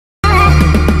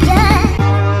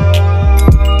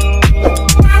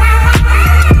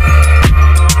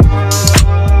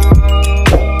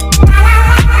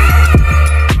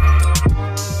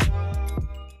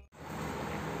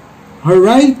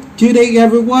Alright, good day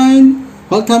everyone.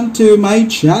 Welcome to my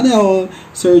channel,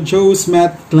 Sir Joe's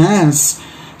Math Class.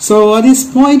 So at this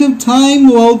point of time,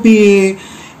 we'll be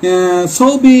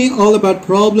solving all about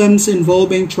problems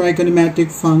involving trigonometric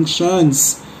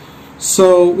functions.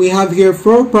 So we have here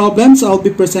 4 problems. I'll be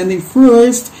presenting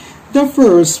first the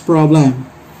first problem.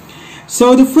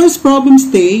 So the first problem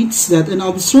states that an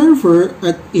observer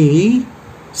at A,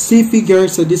 see figure,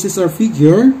 so this is our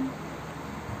figure,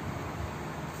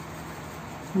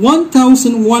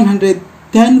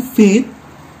 1,110 feet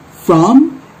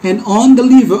from and on the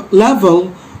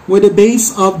level with the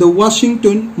base of the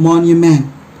Washington Monument,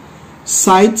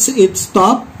 sights its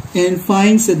top and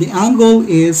finds that the angle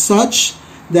is such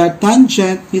that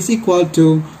tangent is equal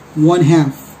to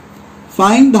 1/2.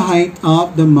 Find the height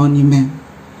of the monument.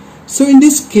 So in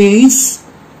this case,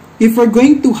 if we're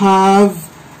going to have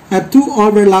a 2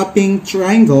 overlapping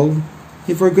triangle,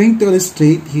 if we're going to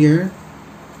illustrate here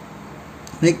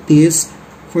like this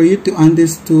for you to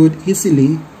understood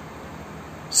easily.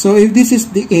 So if this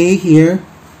is the A here,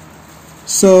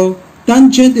 so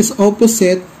tangent is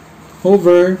opposite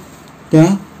over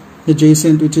the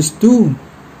adjacent, which is 2.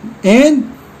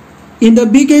 And in the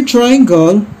bigger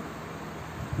triangle,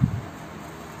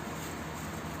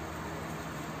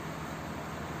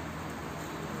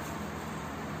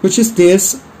 which is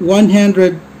this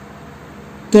 110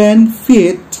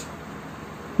 feet,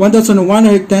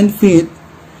 1,110 feet.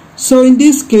 So in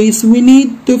this case, we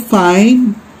need to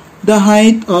find the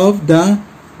height of the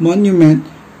monument,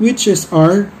 which is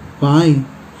our y.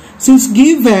 Since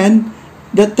given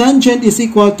the tangent is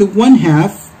equal to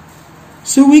 1/2,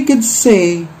 so we could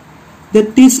say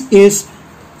that this is,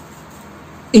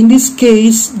 in this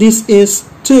case, this is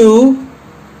 2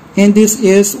 and this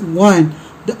is 1,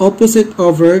 the opposite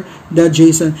over the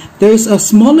adjacent. There is a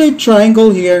smaller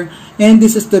triangle here and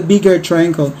this is the bigger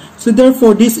triangle. So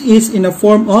therefore, this is in a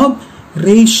form of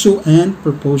ratio and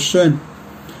proportion.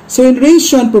 So in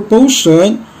ratio and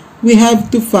proportion, we have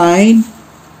to find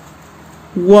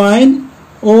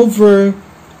 1/2.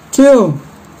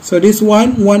 So this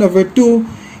 1/2.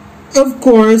 Of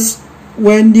course,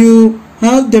 when you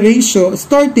have the ratio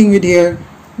starting with here,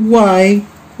 y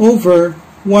over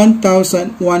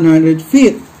 1,100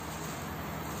 feet.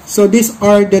 So these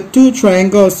are the 2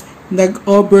 triangles.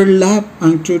 Nag-overlap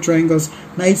ang 2 triangles.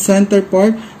 Na center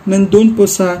part, nandun po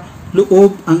sa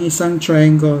loob ang isang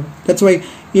triangle. That's why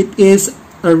it is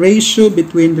a ratio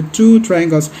between the 2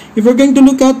 triangles. If we're going to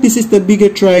look at, this is the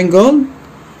bigger triangle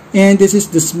and this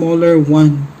is the smaller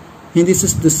one. And this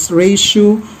is the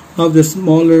ratio of the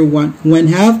smaller one,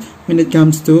 1/2 when it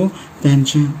comes to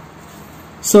tangent.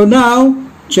 So now,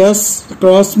 just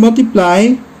cross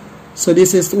multiply. So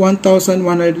this is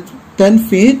 1,110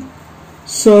 feet.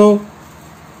 So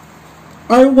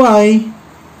our y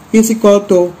is equal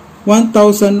to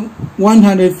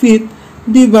 1,100 feet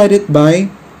divided by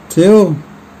 2.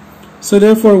 So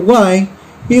therefore y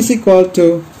is equal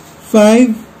to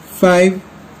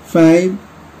 555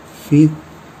 feet.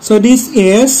 So this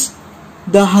is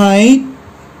the height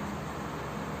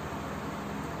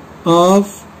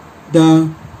of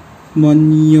the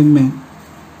monument.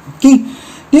 Okay,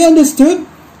 they understood?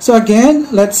 So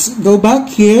again, let's go back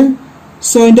here.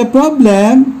 So in the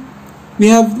problem, we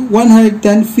have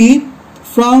 110 feet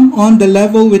from on the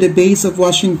level with the base of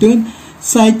Washington,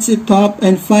 sights it top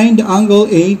and find the angle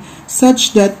A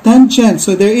such that tangent,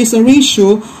 so there is a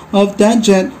ratio of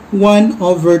tangent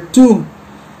 1/2.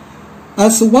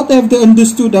 As what I've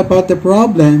understood about the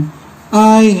problem,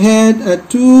 I had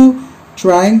 2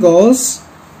 triangles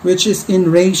which is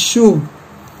in ratio.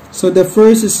 So the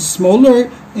first is smaller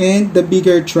and the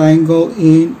bigger triangle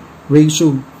in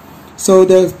ratio. So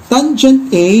the tangent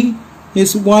A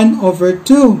is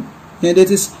 1/2 and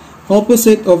it is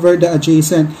opposite over the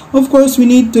adjacent. Of course, we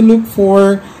need to look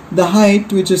for the height,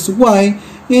 which is y,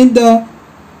 and the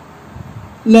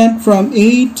length from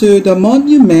A to the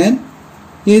monument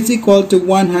is equal to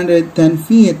 110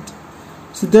 feet.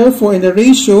 So therefore, in the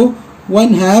ratio,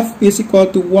 1/2 is equal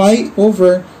to y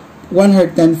over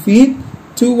 110 feet.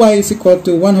 2y is equal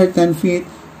to 110 feet.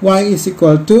 Y is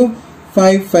equal to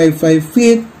 555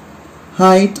 feet,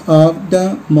 height of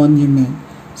the monument.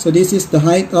 So this is the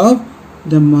height of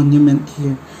the monument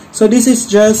here. So this is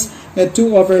just a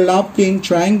 2 overlapping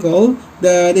triangle.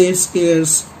 That is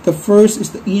the first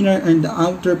is the inner and the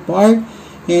outer part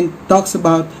and talks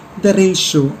about the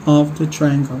ratio of the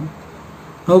triangle.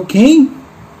 Okay.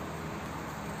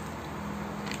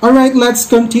 Alright, let's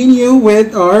continue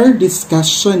with our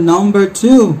discussion number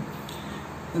 2.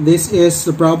 This is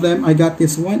the problem. I got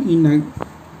this one in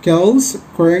Kells,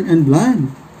 Kern, and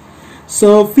Bland.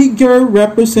 So figure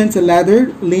represents a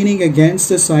ladder leaning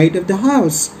against the side of the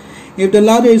house. If the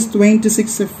ladder is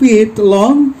 26 feet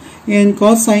long and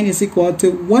cosine is equal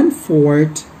to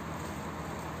 1/4,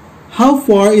 how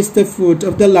far is the foot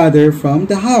of the ladder from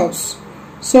the house?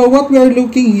 So what we are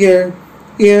looking here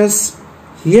is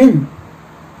here.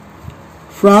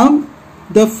 From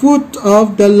the foot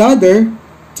of the ladder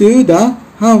to the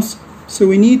house.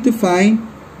 So we need to find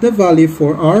the value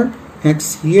for our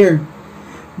x here.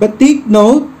 But take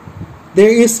note, there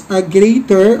is a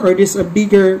greater or there's a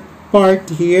bigger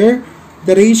part here,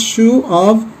 the ratio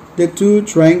of the two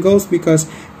triangles, because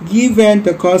given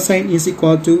the cosine is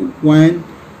equal to 1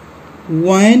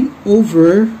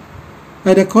 over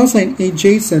the cosine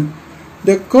adjacent.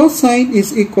 The cosine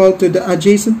is equal to the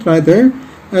adjacent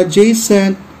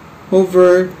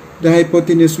over the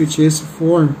hypotenuse, which is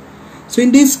 4. So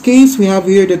in this case, we have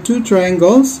here the two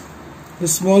triangles, the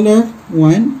smaller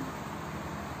one,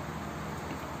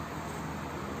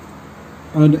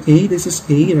 this is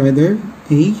A rather,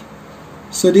 A.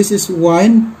 So this is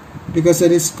 1 because it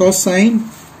is cosine.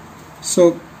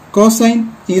 So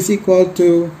cosine is equal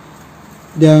to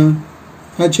the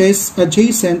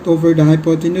adjacent over the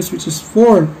hypotenuse, which is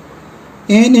 4.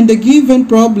 And in the given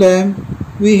problem,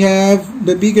 we have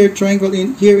the bigger triangle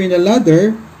here in the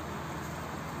ladder.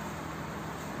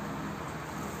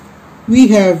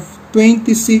 We have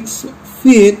 26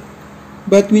 feet,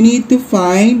 but we need to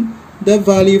find the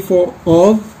value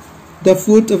of the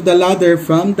foot of the ladder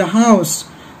from the house.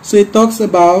 So it talks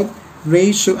about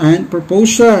ratio and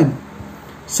proportion.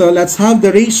 So let's have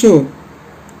the ratio.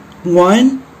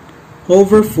 1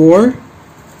 over 4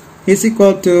 is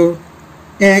equal to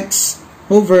x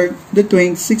over the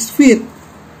 26 feet.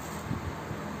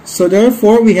 So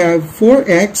therefore, we have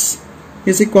 4x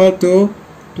is equal to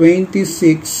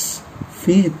 26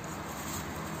 feet.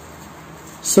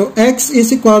 So x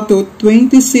is equal to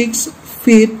 26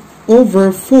 feet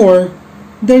over 4.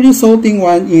 The resulting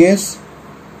one is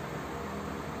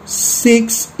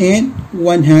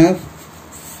 6½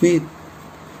 feet.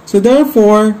 So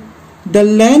therefore, the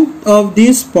length of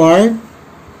this part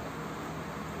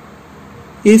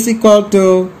is equal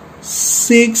to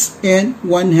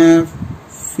 6½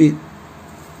 feet.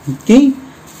 Okay?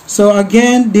 So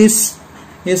again, this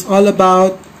is all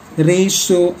about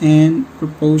ratio and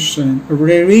proportion, or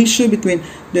ratio between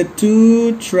the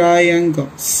two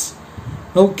triangles.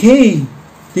 Okay,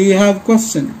 do you have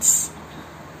questions?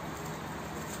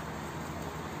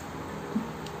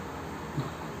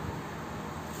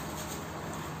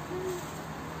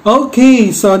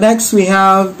 Okay, so next we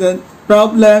have the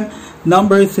problem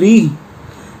number 3.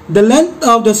 The length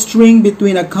of the string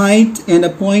between a kite and a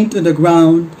point on the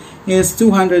ground is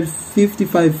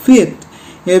 255 feet.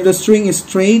 If the string is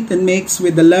straight and makes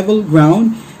with the level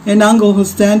ground, an angle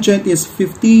whose tangent is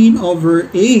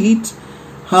 15/8,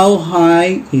 how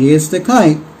high is the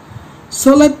kite?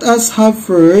 So let us have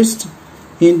first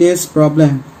in this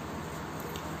problem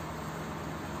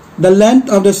the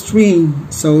length of the string.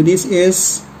 So this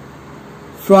is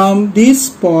from this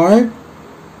part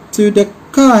to the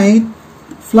kite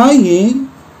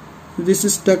flying. This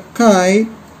is the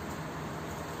kite.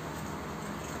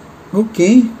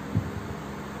 Okay.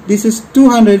 This is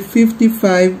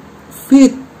 255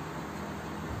 feet.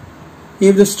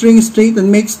 If the string is straight and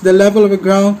makes the level of the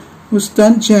ground whose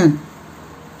tangent.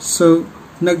 So,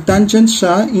 nagtangent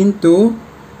siya into,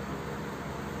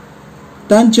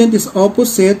 tangent is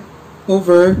opposite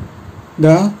over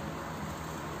the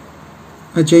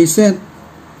adjacent.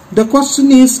 The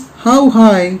question is, how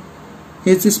high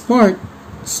is this part?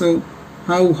 So,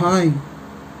 how high?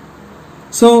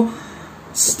 So,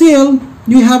 still,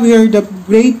 you have here the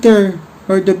greater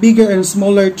or the bigger and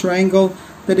smaller triangle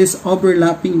that is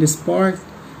overlapping this part.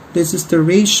 This is the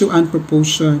ratio and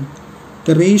proportion.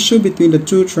 The ratio between the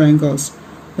two triangles.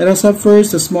 Let us have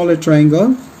first the smaller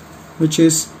triangle, which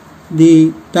is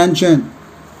the tangent.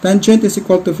 Tangent is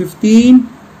equal to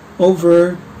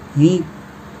 15/8.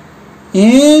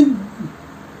 And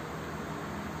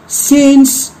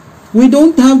since we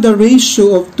don't have the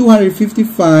ratio of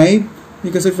 255,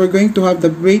 because if we're going to have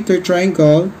the greater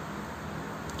triangle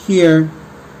here,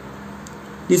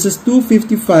 this is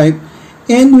 255,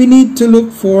 and we need to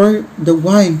look for the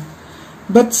y.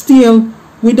 But still,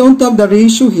 we don't have the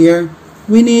ratio here.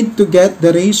 We need to get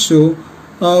the ratio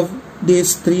of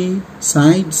these three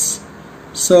sides.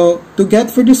 So, to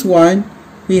get for this one,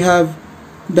 we have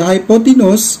the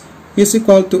hypotenuse is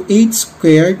equal to 8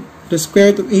 squared, the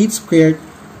square root of 8 squared,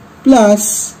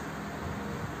 plus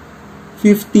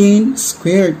 15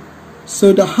 squared.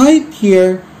 So the height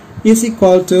here is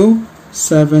equal to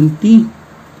 70.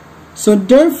 So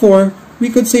therefore, we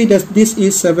could say that this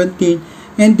is 17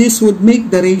 and this would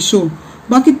make the ratio.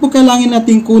 Bakit po kailangan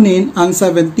natin kunin ang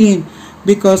 17?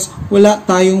 Because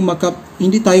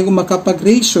hindi tayo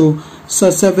makapag-ratio sa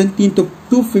 17 to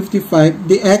 255,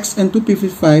 the x and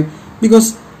 255,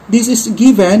 because this is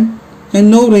given and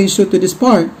no ratio to this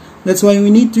part. That's why we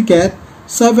need to get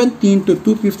 17 to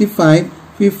 255,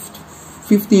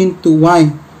 15 to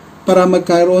y para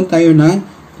magkaroon tayo ng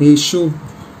ratio.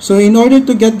 So in order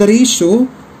to get the ratio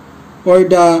or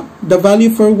the value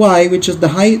for y, which is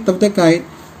the height of the kite,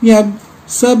 we have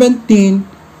 17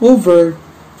 over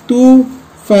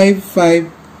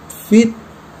 255 feet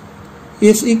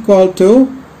is equal to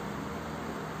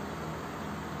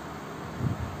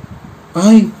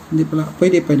hindi pala,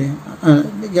 pwede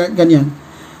ganyan,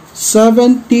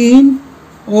 17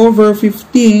 over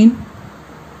 15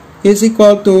 is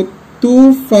equal to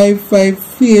 255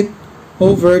 feet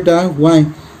over the y.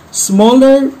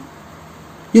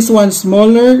 This one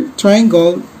smaller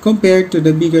triangle compared to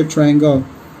the bigger triangle.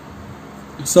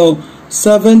 So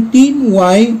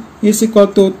 17y is equal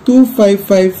to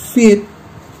 255 feet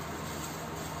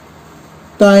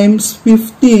times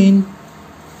 15.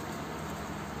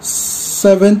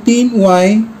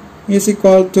 17y is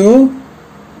equal to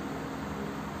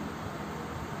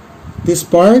this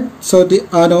part. So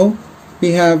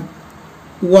we have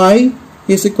y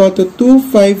is equal to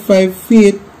 255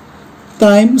 feet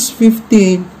times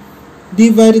 15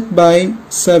 divided by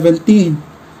 17.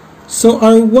 So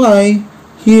our y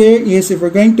here is, if we're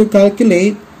going to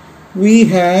calculate, we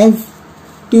have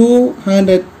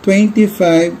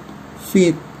 225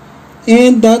 feet.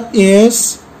 And that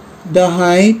is the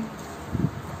height.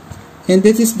 And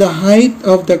this is the height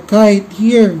of the kite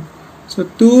here. So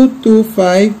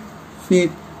 225 feet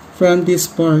from this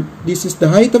part. This is the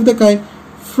height of the kite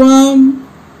from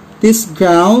this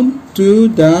ground to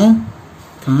the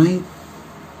kite.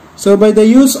 So by the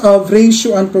use of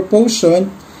ratio and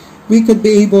proportion, we could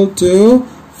be able to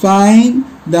find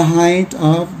the height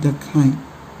of the kite.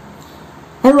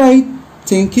 Alright,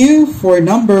 thank you for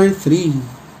number 3.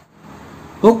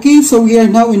 Okay, so we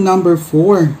are now in number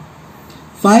 4.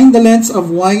 Find the lengths of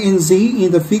y and z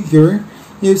in the figure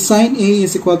if sine A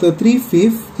is equal to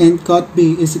 3/5 and cot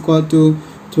B is equal to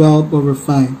 12 over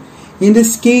 5. In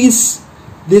this case,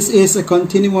 this is a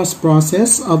continuous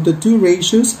process of the two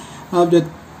ratios of the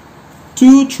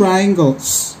two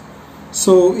triangles.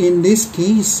 So in this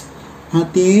case,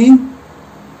 ating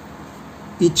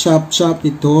i-chop-chop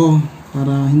ito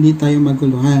para hindi tayo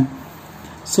maguluhan.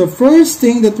 So first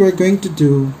thing that we're going to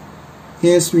do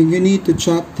is we need to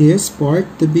chop this part,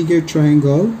 the bigger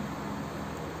triangle.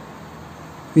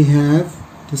 We have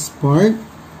this part,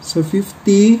 so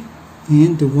 50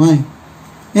 and the y.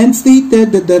 And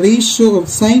stated that the ratio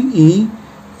of sine A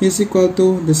is equal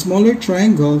to the smaller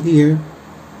triangle here.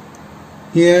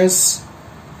 Here's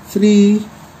 3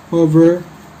 over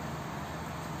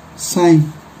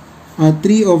sine,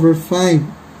 3 over 5.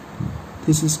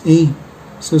 This is A.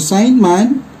 So sine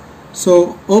man,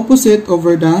 so opposite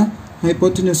over the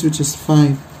hypotenuse, which is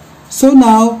 5. So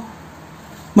now,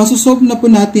 masusolve na po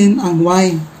natin ang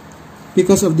y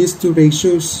because of these two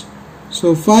ratios.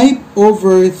 So 5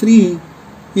 over 3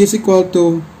 is equal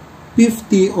to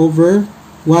 50 over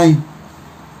y.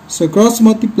 So cross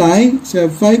multiply, so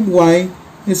 5y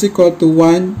is equal to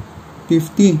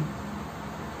 150.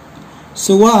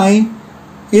 So y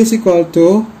is equal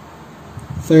to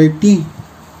 30.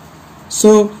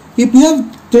 So if we have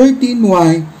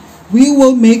 13y, we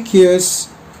will make use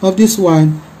of this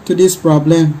one to this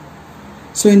problem.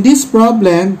 So in this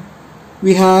problem,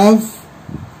 we have,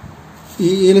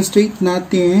 i-illustrate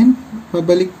natin,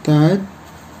 pabaliktad,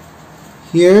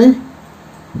 here.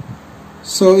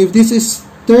 So if this is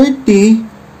 30,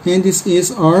 and this is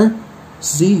our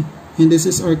z, and this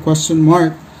is our question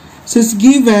mark. So it's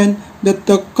given that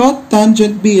the cot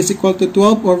tangent B is equal to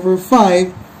 12 over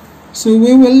 5, so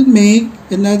we will make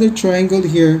another triangle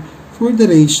here for the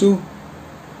ratio.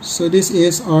 So this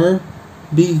is our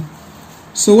B.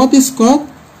 So what is cot?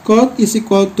 Cot is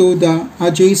equal to the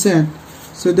adjacent.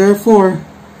 So therefore,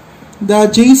 the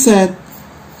adjacent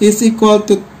is equal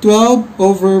to 12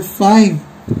 over 5.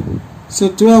 So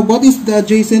 12, what is the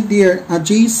adjacent here?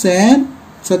 Adjacent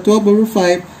sa 12 over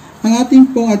 5, ang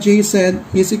ating pong adjacent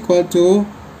is equal to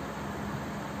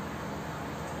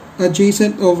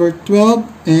adjacent over 12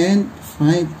 and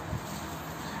 5.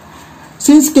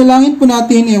 Since kailangan po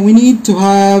natin, and we need to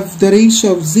have the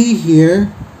ratio of z here,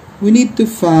 we need to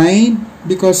find,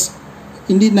 because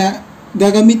hindi na,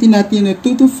 gagamitin natin yung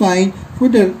 2 to find for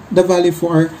the value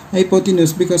for our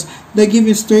hypotenuse, because the give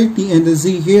is 30 and the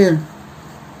z here.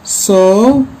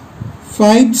 So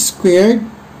 5 squared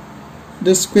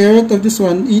the square root of this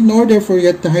one in order for you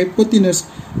get the hypotenuse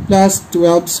plus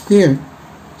 12 squared.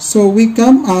 So we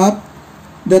come up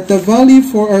that the value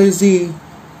for our z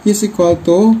is equal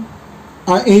to,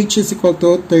 our h is equal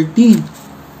to 13.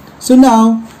 So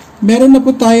now, meron na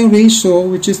po tayong ratio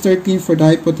which is 13 for the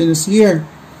hypotenuse here.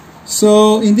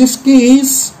 So in this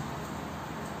case,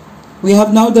 we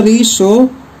have now the ratio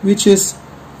which is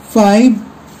 5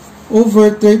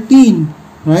 over 13,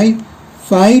 right?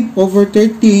 5 over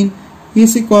 13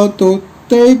 is equal to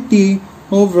 30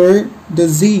 over the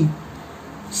z.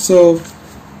 So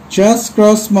just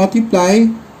cross multiply,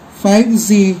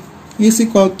 5z is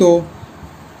equal to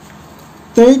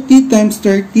 30 times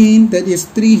 13, that is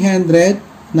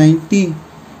 390.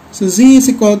 So z is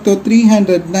equal to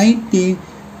 390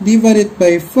 divided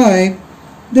by 5,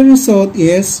 the result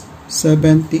is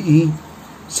 78.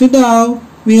 So now,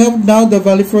 we have now the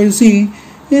value for z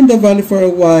and the value for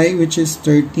y, which is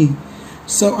 30.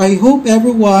 So I hope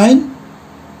everyone,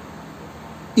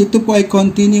 ito po ay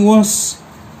continuous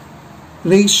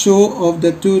ratio of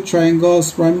the two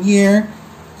triangles from here,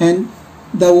 and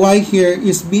the y here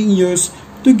is being used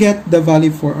to get the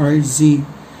value for our z.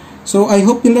 So I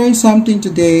hope you learned something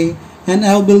today, and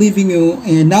I'll be leaving you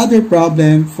another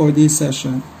problem for this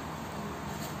session.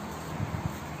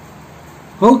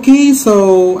 Okay,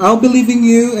 so I'll be leaving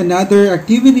you another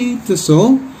activity to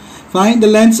solve. Find the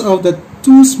lengths of the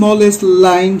two smallest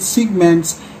line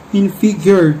segments in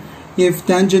figure if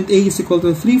tangent A is equal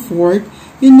to 3/4,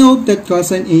 and note that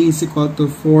cosine A is equal to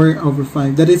 4 over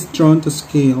 5. That is drawn to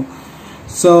scale.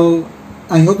 So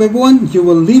I hope everyone, you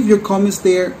will leave your comments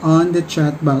there on the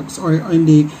chat box or in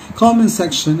the comment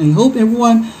section. I hope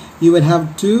everyone, you would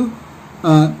have to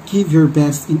give your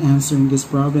best in answering this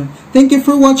problem. Thank you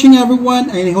for watching, everyone.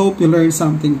 I hope you learned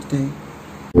something today.